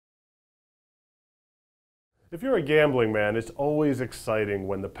If you're a gambling man, it's always exciting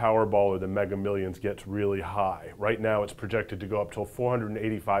when the Powerball or the Mega Millions gets really high. Right now, it's projected to go up to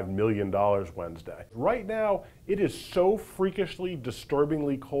 $485 million Wednesday. Right now, it is so freakishly,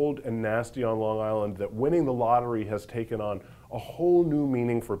 disturbingly cold and nasty on Long Island that winning the lottery has taken on a whole new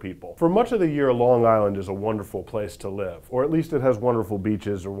meaning for people. For much of the year, Long Island is a wonderful place to live, or at least it has wonderful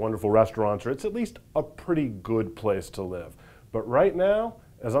beaches or wonderful restaurants, or it's at least a pretty good place to live. But right now,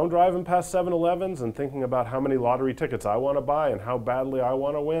 as I'm driving past 7-Elevens and thinking about how many lottery tickets I want to buy and how badly I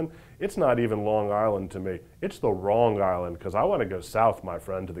want to win, it's not even Long Island to me. It's the wrong island, because I want to go south, my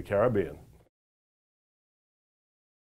friend, to the Caribbean.